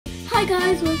Hi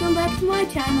guys, welcome back to my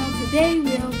channel. Today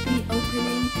we'll be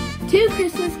opening 2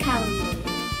 Christmas calendars.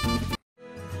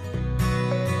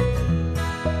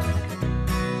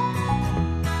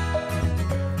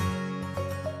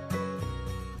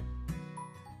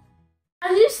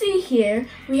 As you see here,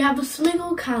 we have a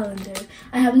Smiggle calendar.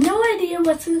 I have no idea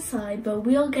what's inside, but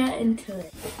we'll get into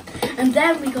it. And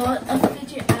then we got a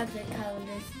fidget advent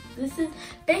calendar. This is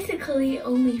basically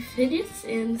only fidgets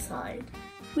inside.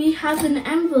 We have an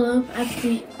envelope at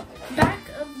the back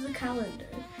of the calendar.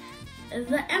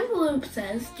 The envelope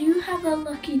says, "Do you have a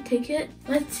lucky ticket?"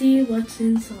 Let's see what's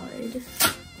inside.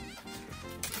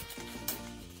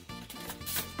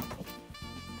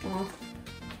 Oh,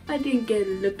 I didn't get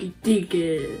a lucky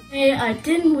ticket. Hey, I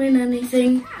didn't win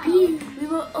anything. We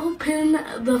will open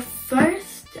the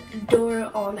first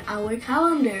door on our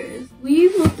calendars. We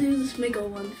will do the Smiggle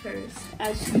one first.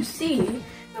 As you see,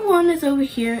 the one is over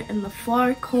here in the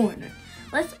far corner.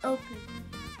 Let's open.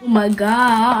 Oh my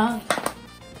god.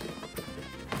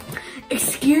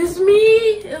 Excuse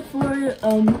me for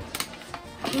opening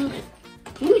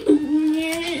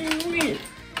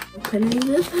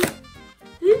this.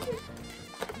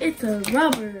 It's a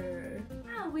rubber.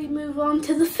 Now we move on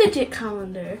to the fidget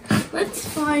calendar. Let's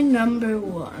find number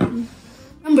 1.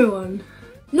 Number 1.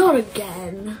 Not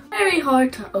again. Very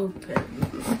hard to open.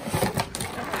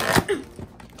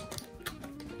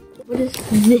 What is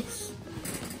this?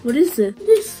 What is it?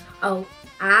 This? Oh,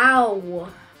 ow.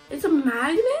 It's a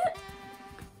magnet?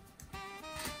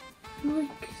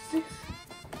 Like this?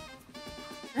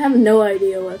 I have no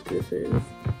idea what this is.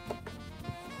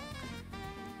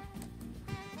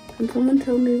 Can someone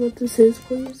tell me what this is,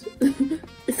 please?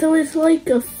 So it's like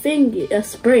a thingy, a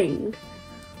spring.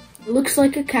 It looks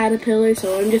like a caterpillar,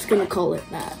 so I'm just gonna call it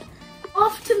that.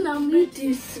 Off to number 2,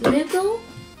 Smiggle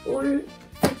or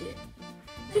fidget.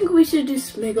 I think we should do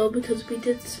Smiggle because we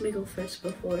did Smiggle first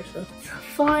before, so.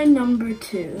 Find number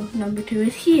 2. Number 2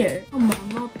 is here. Oh my,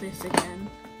 not this again.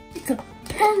 It's a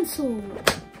pencil.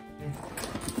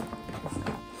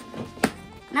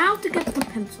 Now to get the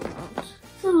pencil out.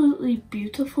 Absolutely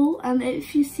beautiful, and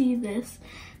if you see this,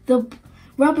 the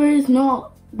rubber is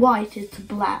not white, it's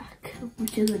black,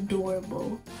 which is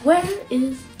adorable. Where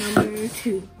is number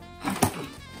 2?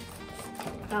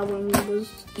 That one was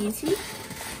easy.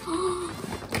 Oh,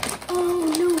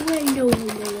 no way, no way,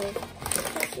 no way.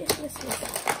 Yes.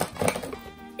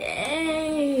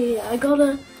 Yay! I got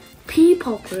a pea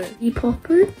popper. Pea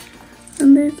popper.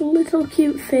 And there's a little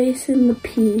cute face in the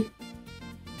pea.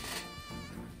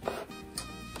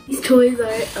 These toys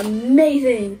are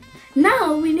amazing.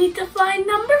 Now we need to find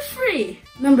number 3.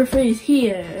 Number 3 is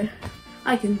here.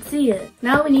 I can see it.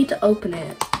 Now we need to open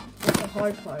it. That's the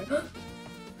hard part.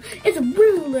 It's a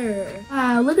ruler.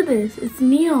 Wow, look at this. It's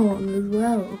neon as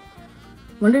well.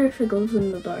 Wonder if it goes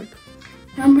in the dark.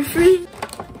 Number 3.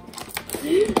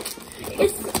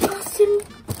 It's a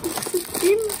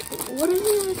what is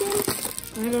it again?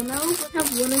 I don't know. I have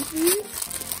one of these.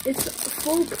 It's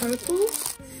full purple.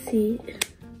 See.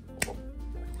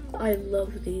 I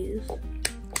love these.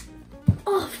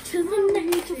 Off to the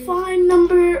next to find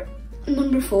number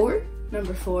 4.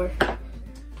 Number 4.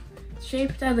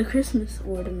 Shaped as a Christmas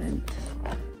ornament.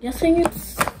 Guessing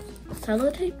it's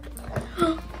sellotape?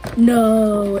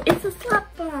 No, it's a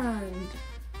slap band.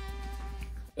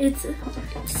 It's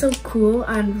so cool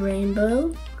and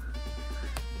rainbow.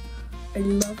 I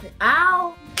love it.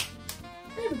 Ow!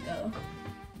 There we go.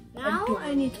 Now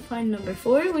I need to find number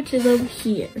 4, which is over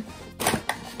here.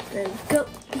 There we go.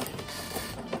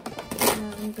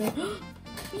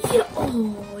 Yeah,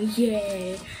 oh,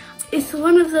 yay. It's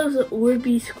one of those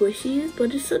Orby squishies,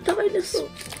 but it's a dinosaur.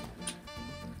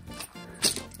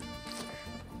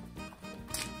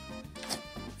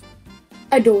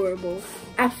 Adorable.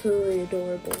 Absolutely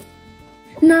adorable.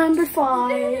 Number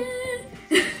 5.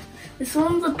 This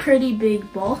one's a pretty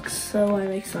big box, so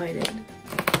I'm excited.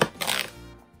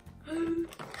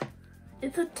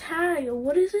 It's a tag.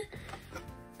 What is it?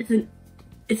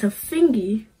 It's a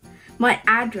thingy. My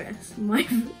address. My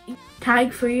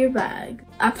tag for your bag.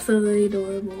 Absolutely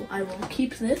adorable. I will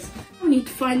keep this. I need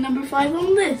to find number 5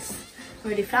 on this.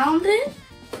 Already found it.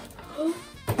 Oh,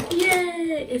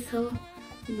 yay! It's a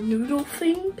noodle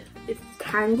thing. It's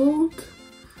tangled,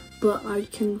 but I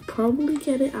can probably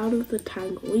get it out of the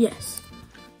tangle. Yes.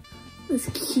 It's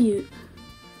cute.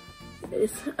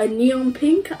 It's a neon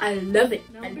pink. I love it.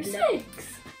 Number 6.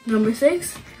 Number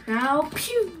 6. Now,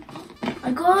 pew!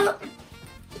 I got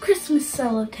Christmas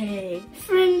sellotape.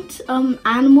 Different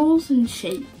animals and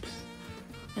shapes.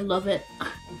 I love it.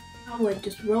 I would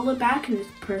just roll it back and it's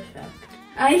perfect.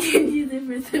 I can use it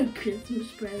for some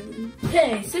Christmas presents.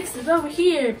 Okay, 6 is over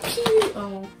here. Pew!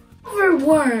 Oh,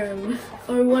 Worm,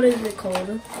 or what is it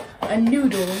called? A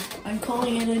noodle. I'm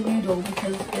calling it a noodle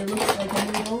because it looks like a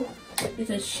noodle. It's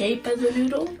a shape as a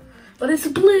noodle, but it's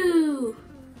blue.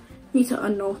 Need to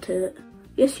unknot it.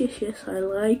 Yes, I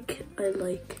like.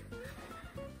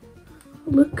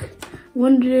 Look,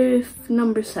 wonder if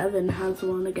number 7 has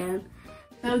one again.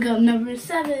 Now we got number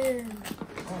 7.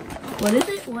 What is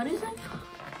it?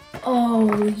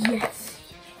 Oh, yes.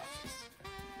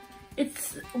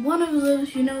 It's one of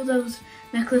those, you know, those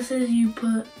necklaces you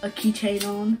put a keychain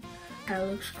on. That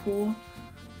looks cool.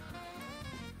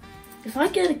 If I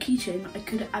get a keychain, I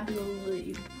could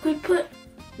absolutely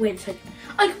wait a second.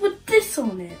 I could put this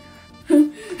on it.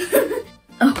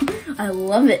 Oh, I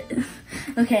love it.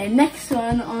 Okay, next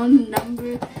one on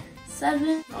number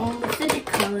 7 on the fidget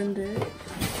calendar.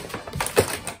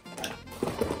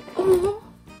 Oh,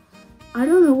 I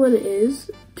don't know what it is.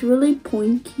 It's really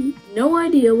pointy. No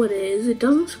idea what it is. It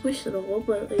doesn't squish at all,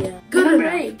 but yeah. Good,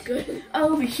 right. Good.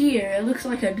 Over here, it looks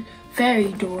like a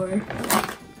fairy door.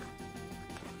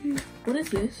 What is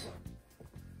this?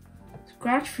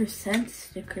 Scratch for scent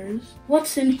stickers.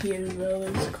 What's in here though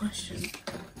is the question.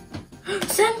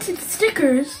 Scented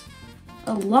stickers!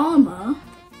 A llama,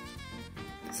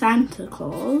 Santa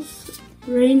Claus,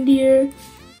 reindeer,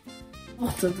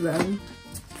 lots of them.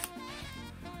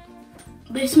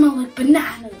 They smell like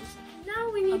bananas.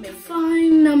 Now we need to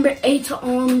find number 8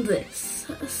 on this.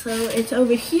 So it's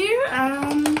over here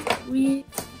and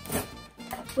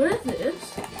what is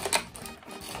this?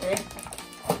 Okay.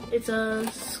 It's a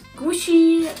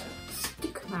squishy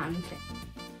stickman thing.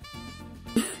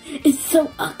 It's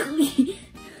so ugly.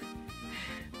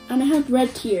 And it has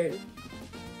red tears.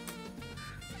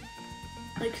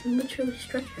 I can literally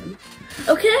stretch him.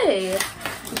 Okay,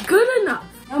 good enough.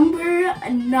 Number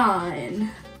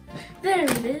 9. There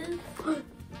it is.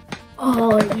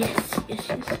 Oh, yes.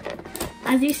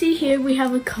 As you see here, we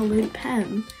have a colored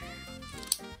pen.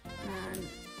 And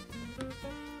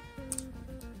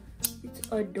it's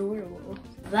adorable.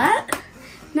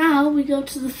 Now we go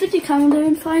to the fidget calendar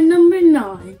and find number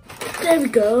 9. There we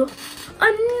go.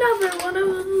 Another one of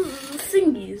the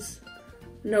thingies.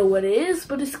 Know what it is,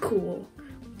 but it's cool.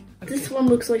 This one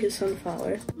looks like a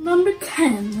sunflower. Number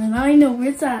 10, and I know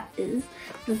where that is.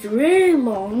 It's very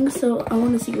long, so I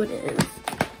want to see what it is.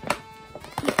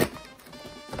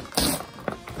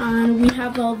 And we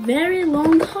have a very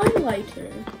long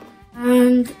highlighter.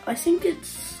 And I think it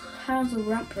has a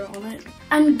wrapper on it.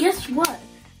 And guess what?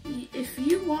 If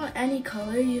you want any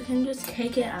color, you can just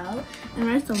take it out and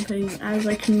write something, as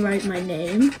I can write my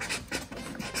name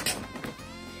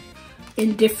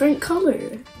in different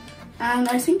color. And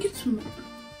I think it's,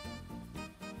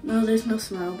 no, there's no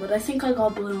smell, but I think I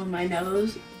got blue on my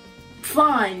nose.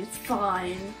 Fine, it's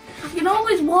fine. I can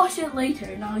always wash it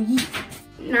later.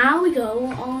 Now we go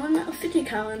on a fidget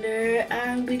calendar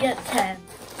and we get 10.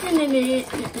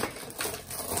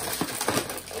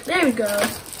 There we go.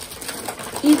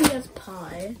 Easy as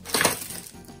pie.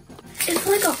 It's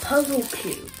like a puzzle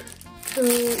cube. So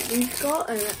we've got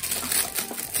a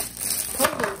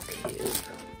puzzle cube.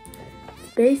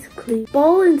 Basically,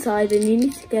 ball inside and you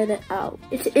need to get it out.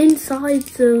 It's inside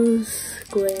the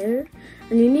square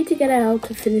and you need to get it out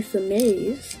to finish the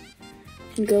maze.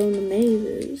 You can go in the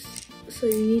mazes. So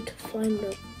you need to find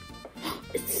them.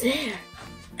 It's there.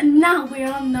 And now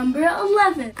we're on number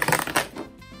 11.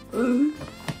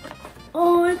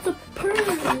 Oh, it's a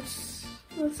purse.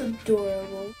 That's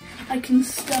adorable. I can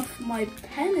stuff my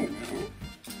pen in it.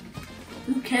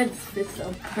 Who cares if it's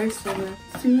a purse and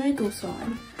a sniggle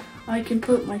sign? I can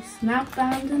put my snap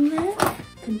band in there. I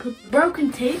can put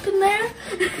broken tape in there.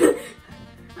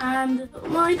 And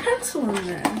my pencil in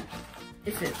there.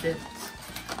 If it fits.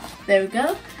 There we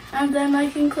go. And then I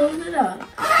can close it up.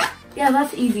 Yeah,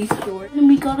 that's easy story. And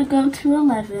we gotta go to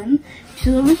 11, which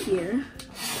is over here.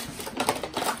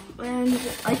 And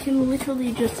I can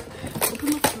literally just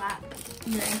open the flap.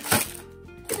 There.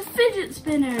 It's a fidget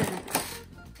spinner.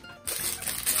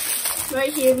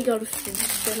 Right here we got a fidget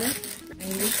spinner.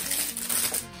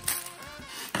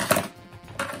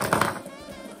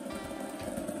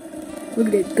 Look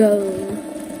at it go.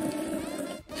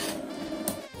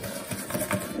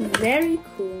 Very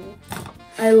cool.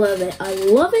 I love it. I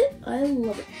love it. I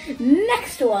love it.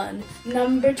 Next one,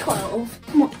 number 12.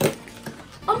 Come on.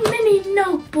 A mini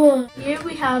notebook. Here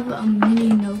we have a mini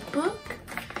notebook.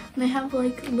 And they have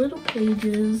like little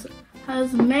pages.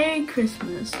 Has Merry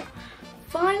Christmas.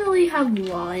 Finally have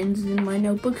lines in my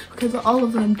notebooks because all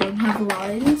of them don't have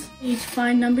lines. I need to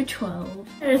find number 12.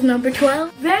 There's number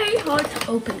 12. Very hard to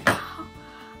open.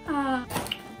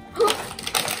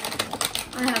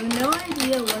 I have no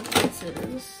idea what this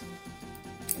is.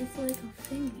 It's like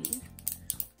a thingy.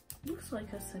 Looks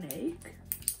like a snake.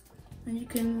 And you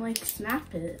can like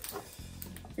snap it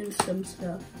and some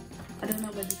stuff. I don't know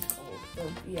what it's called,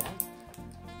 but yeah.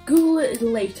 Google it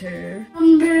later.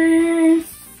 Number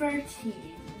 13.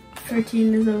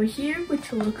 13 is over here,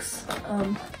 which looks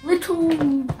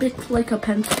little bit like a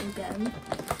pencil again.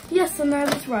 Yes, and I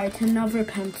was right, another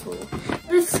pencil.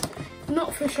 It's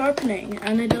not for sharpening,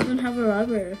 and it doesn't have a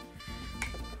rubber.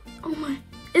 Oh my,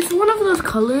 it's one of those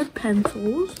colored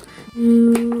pencils.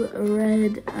 Blue,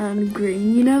 red, and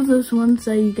green. You know those ones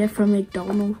that you get from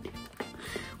McDonald's?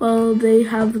 Well, they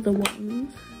have the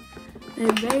ones.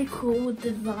 They're very cool with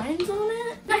designs on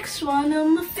it. Next one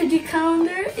on the fidget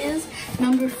calendar is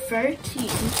number 13.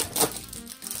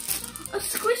 A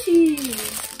squishy.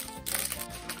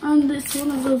 And it's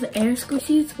one of those air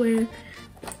squishies where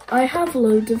I have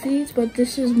loads of these, but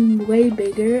this is way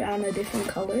bigger and a different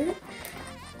color.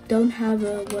 Don't have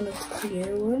one of the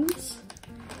clear ones.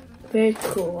 Very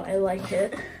cool, I like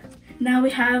it. Now we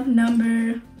have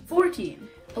number 14.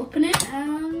 Open it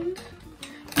and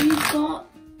we've got,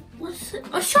 what's it?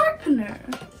 A sharpener.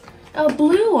 A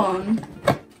blue one.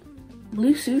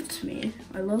 Blue suits me.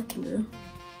 I love blue.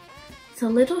 It's a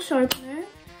little sharpener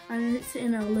and it's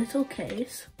in a little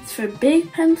case. It's for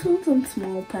big pencils and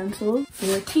small pencils.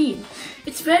 14.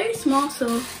 It's very small,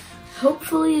 so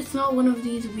hopefully it's not one of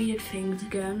these weird things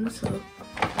again. So,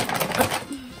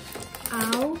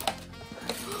 ow.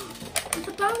 It's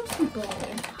a bouncy ball.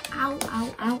 Ow,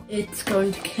 ow, ow. It's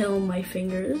going to kill my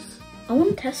fingers. I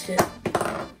want to test it.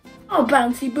 Oh,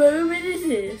 bouncy ball, what is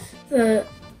this?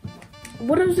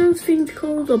 What are those things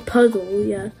called? A puzzle,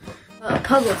 yeah. A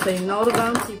puzzle thing, not a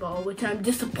bouncy ball, which I'm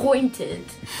disappointed.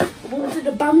 What was it,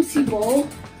 a bouncy ball?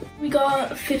 We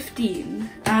got 15,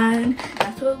 and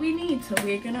that's what we need, so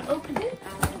we're gonna open it.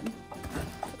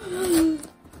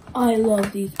 I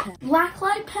love these pens.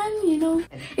 Blacklight pen, you know,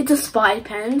 it's a spy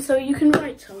pen, so you can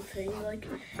write something, like,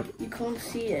 you can't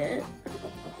see it.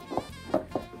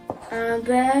 And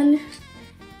then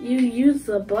you use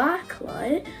the black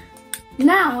light.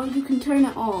 Now you can turn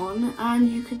it on and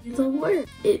you can do the word.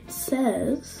 It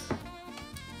says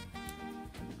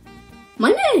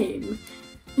my name.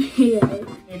 Yeah.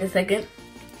 Wait a second.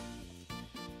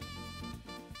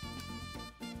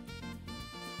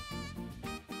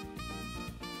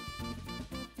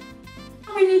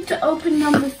 We need to open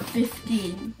number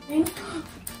 15.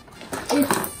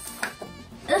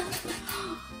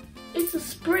 It's a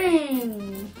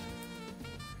spring.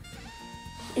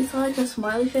 It's like a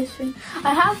smiley face thing.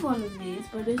 I have one of these,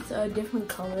 but it's a different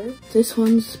color. This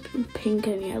one's pink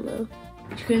and yellow.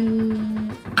 You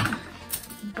can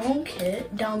bonk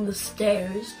it down the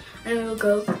stairs and it'll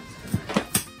go.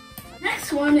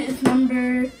 Next one is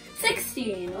number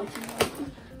 16.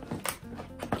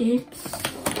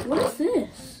 What is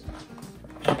this?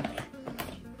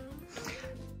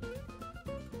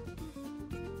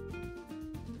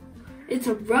 It's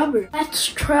a rubber. Let's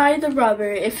try the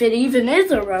rubber, if it even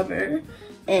is a rubber.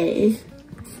 Then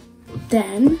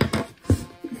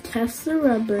test the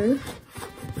rubber.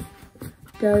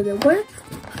 Does it work?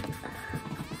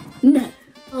 No.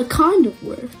 Well, it kind of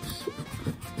works.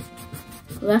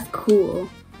 Well, that's cool.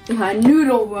 We got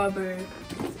noodle rubber.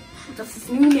 That's its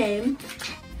new name.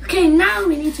 Okay, now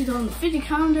we need to go on the fidget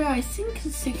calendar. I think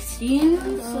it's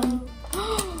 16. So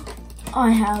I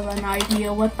have an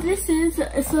idea what this is.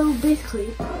 So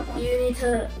basically, you need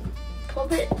to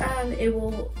pop it and it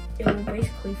will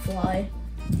basically fly.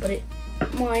 But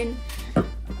I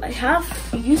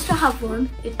used to have one.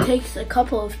 It takes a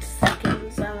couple of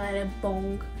seconds and then it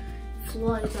bong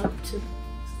flies up to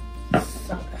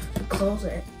the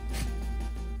closet.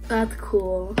 That's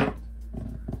cool.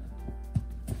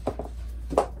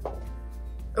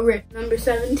 Alright, number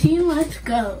 17, let's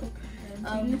go.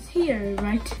 It's here,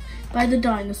 right by the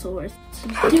dinosaurs. So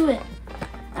let's do it.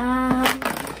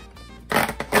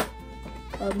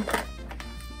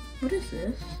 What is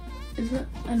this? Is it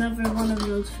another one of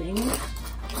those things?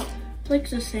 It's like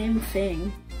the same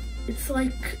thing. It's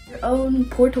like your own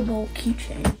portable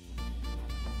keychain.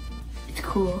 It's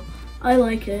cool. I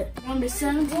like it. Number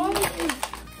 17.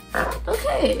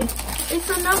 Okay, it's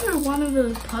another one of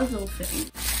those puzzle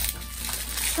things.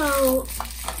 So,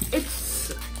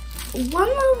 it's one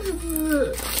of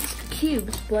the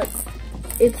cubes, but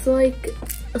it's like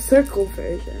a circle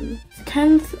version.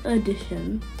 10th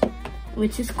edition,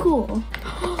 which is cool.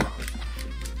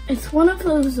 It's one of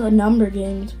those number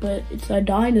games, but it's a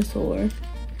dinosaur.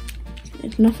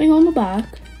 It's nothing on the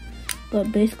back,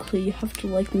 but basically you have to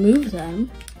like move them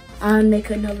and make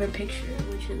another picture,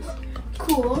 which is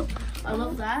cool. I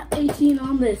love that. 18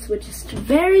 on this, which is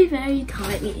very, very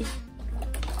tiny.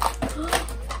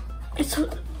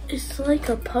 It's like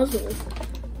a puzzle.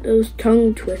 Those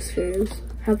tongue twisters.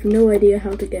 Have no idea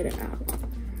how to get it out.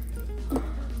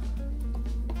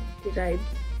 Did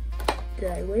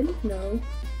I win? No.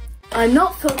 I'm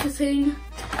not focusing.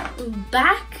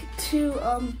 Back to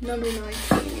number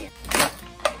 19.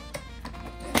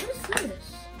 What is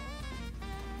this?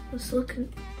 Let's look.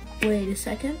 Wait a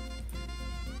second.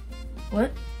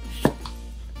 What?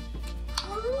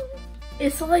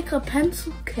 It's like a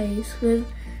pencil case with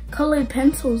colored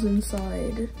pencils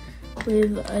inside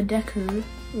with a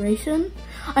decoration.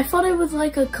 I thought it was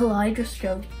like a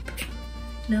kaleidoscope.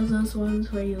 You know those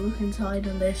ones where you look inside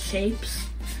and there's shapes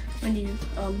when you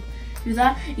do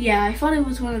that? Yeah, I thought it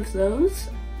was one of those.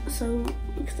 So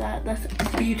look at that, that's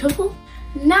beautiful.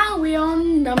 Now we're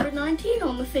on number 19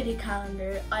 on the fidget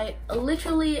calendar. I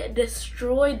literally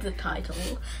destroyed the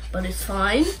title, but it's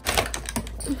fine.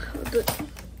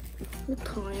 The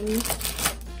time.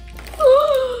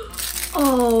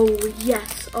 Oh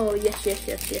yes, oh yes.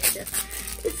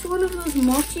 It's one of those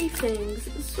mochi things.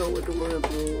 It's so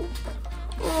adorable.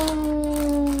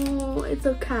 Oh, it's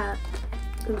a cat.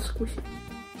 I'm gonna squish it.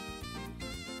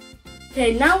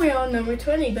 Okay, now we're on number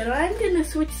 20, but I'm gonna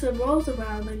switch the rolls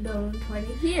around and go on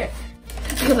 20 here.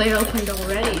 Because I opened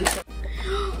already. So.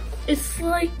 It's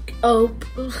like, oh,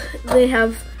 they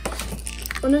have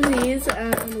one of these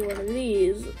and one of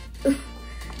these.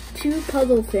 Two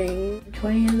puzzle things.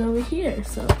 20 is over here,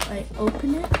 so I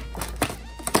open it.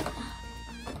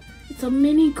 It's a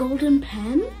mini golden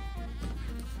pen.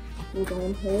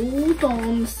 Hold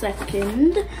on a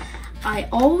second. I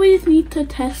always need to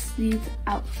test these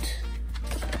out.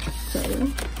 So,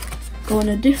 go on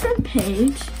a different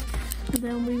page, and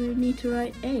then we would need to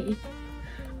write A.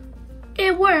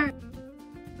 It worked!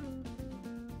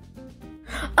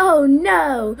 Oh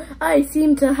no! I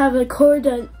seem to have a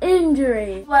cordon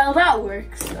injury. Well, that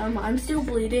works. I'm still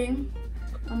bleeding.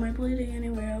 Am I bleeding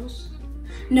anywhere else?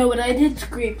 No, but I did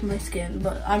scrape my skin,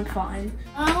 but I'm fine.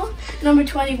 Now, number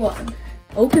 21.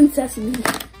 Open sesame.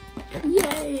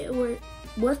 Yay, it worked.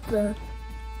 What the?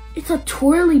 It's a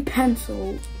twirly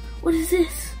pencil. What is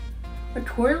this? A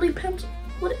twirly pencil?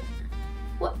 What is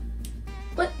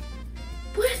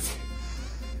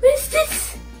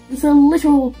this? It's a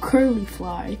literal curly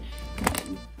fly.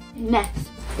 Next,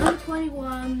 number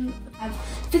 21. I have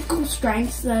physical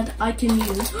strengths that I can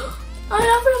use. I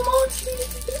have an emoji.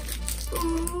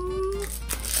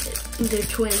 They're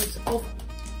twins. Oh,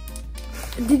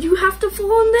 did you have to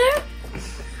fall in there?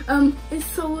 It's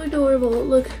so adorable.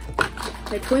 Look,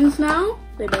 they're twins now.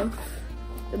 They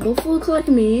both look like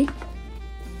me,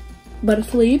 but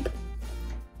asleep.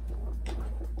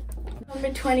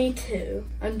 Number 22.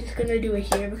 I'm just gonna do it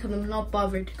here because I'm not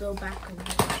bothered to go back over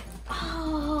it.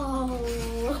 Oh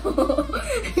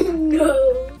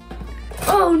no!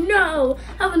 Oh no!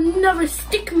 I have another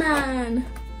stick man.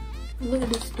 Look at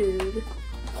this dude.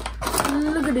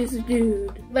 Look at this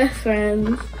dude. Best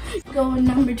friends. Go on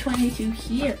number 22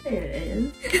 here. There it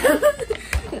is.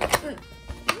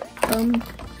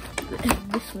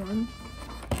 This one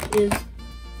is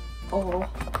oh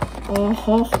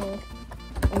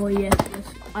yes.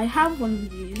 I have one of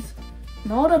these.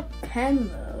 Not a pen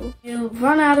though. You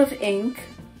run out of ink,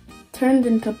 turned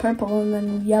into purple and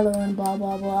then yellow and blah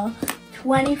blah blah.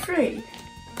 23.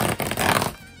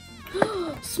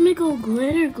 Smiggle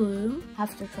glitter glue.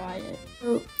 Have to try it.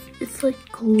 So it's like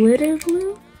glitter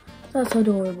glue. That's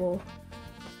adorable.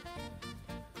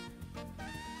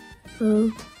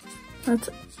 So that's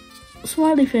a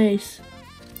smiley face.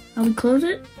 I would close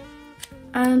it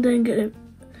and then get it.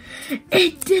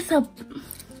 It disappeared.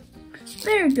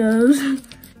 There it goes.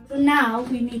 So now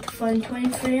we need to find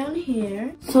 23 on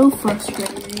here. So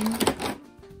frustrating.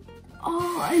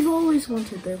 Oh, I've always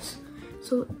wanted this.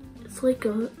 So it's like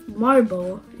a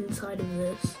marble inside of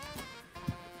this.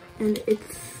 And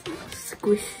it's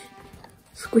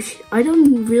squish. I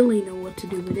don't really know what to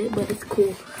do with it, but it's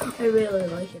cool. I really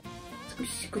like it.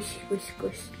 Squish.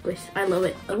 I love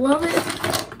it. I love it.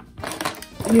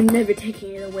 You're never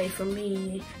taking it away from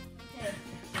me.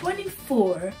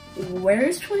 24. Where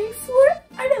is 24?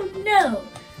 I don't know.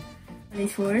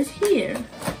 24 is here.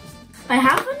 I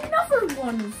have another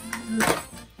one of this,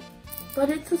 but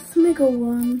it's a Smiggle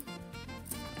one.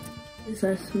 This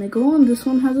has Smiggle and this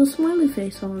one has a smiley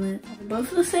face on it. Both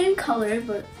the same color,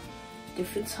 but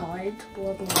different sides.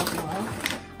 Blah blah blah.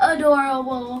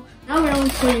 Adorable. Now we're on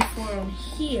 24 on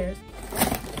here.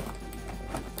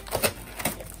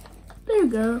 There you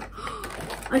go.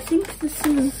 I think this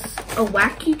is a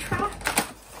wacky track.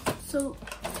 So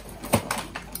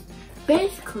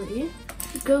basically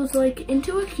it goes like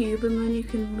into a cube and then you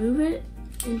can move it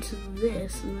into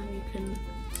this and then you can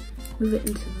move it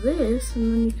into this,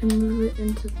 and then you can move it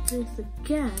into this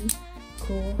again.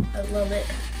 Cool, I love it.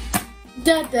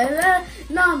 Da da da!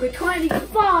 Number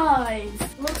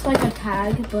 25! Looks like a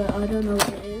tag, but I don't know what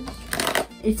it is.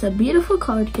 It's a beautiful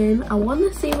card game. I want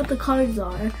to see what the cards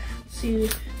are. See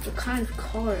what kind of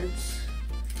cards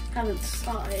have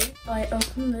inside. I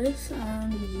open this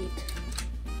and yeet.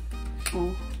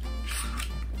 Oh.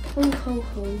 Ho ho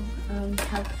ho. We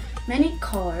have many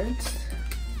cards.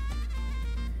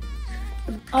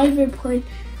 I've ever played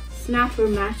Snapper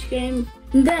Match Game.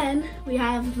 And then we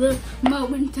have the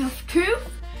Moment of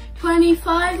Truth.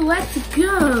 25, let's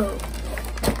go!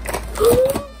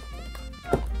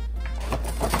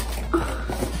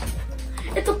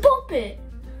 It's a puppet!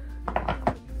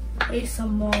 Hey,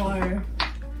 some more.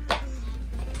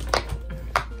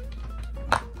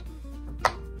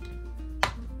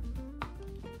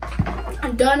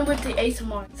 I'm done with the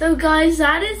ASMR. So guys,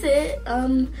 that is it.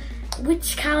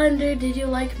 Which calendar did you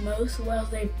like most? Well,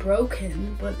 they're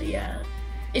broken, but yeah.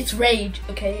 It's rage,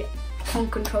 okay? Can't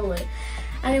control it.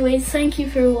 Anyways, thank you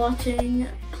for watching.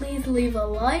 Please leave a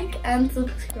like and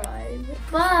subscribe.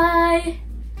 Bye!